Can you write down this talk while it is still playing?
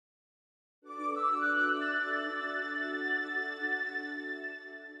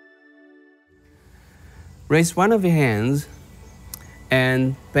Raise one of your hands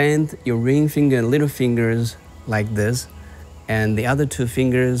and bend your ring finger and little fingers like this, and the other two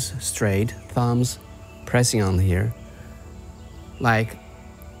fingers straight, thumbs pressing on here, like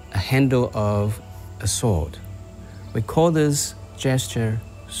a handle of a sword. We call this gesture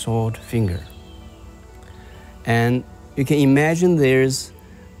sword finger. And you can imagine there's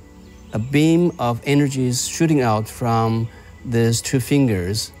a beam of energies shooting out from these two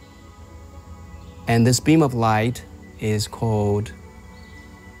fingers, and this beam of light is called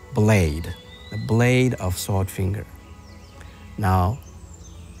blade, the blade of sword finger. Now,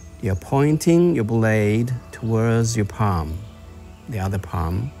 you're pointing your blade towards your palm, the other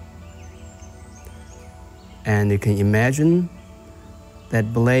palm, and you can imagine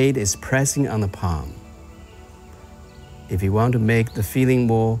that blade is pressing on the palm. If you want to make the feeling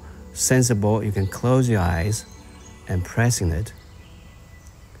more sensible, you can close your eyes and pressing it.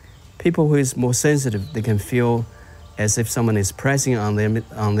 People who is more sensitive, they can feel as if someone is pressing on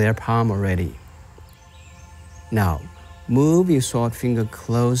their palm already. Now, move your sword finger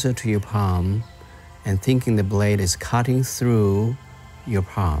closer to your palm and thinking the blade is cutting through your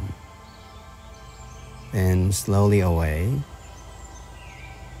palm. Then slowly away.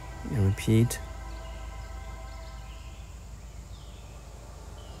 And repeat.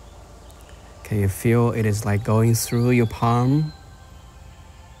 Can you feel it is like going through your palm?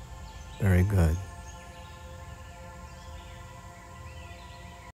 Very good.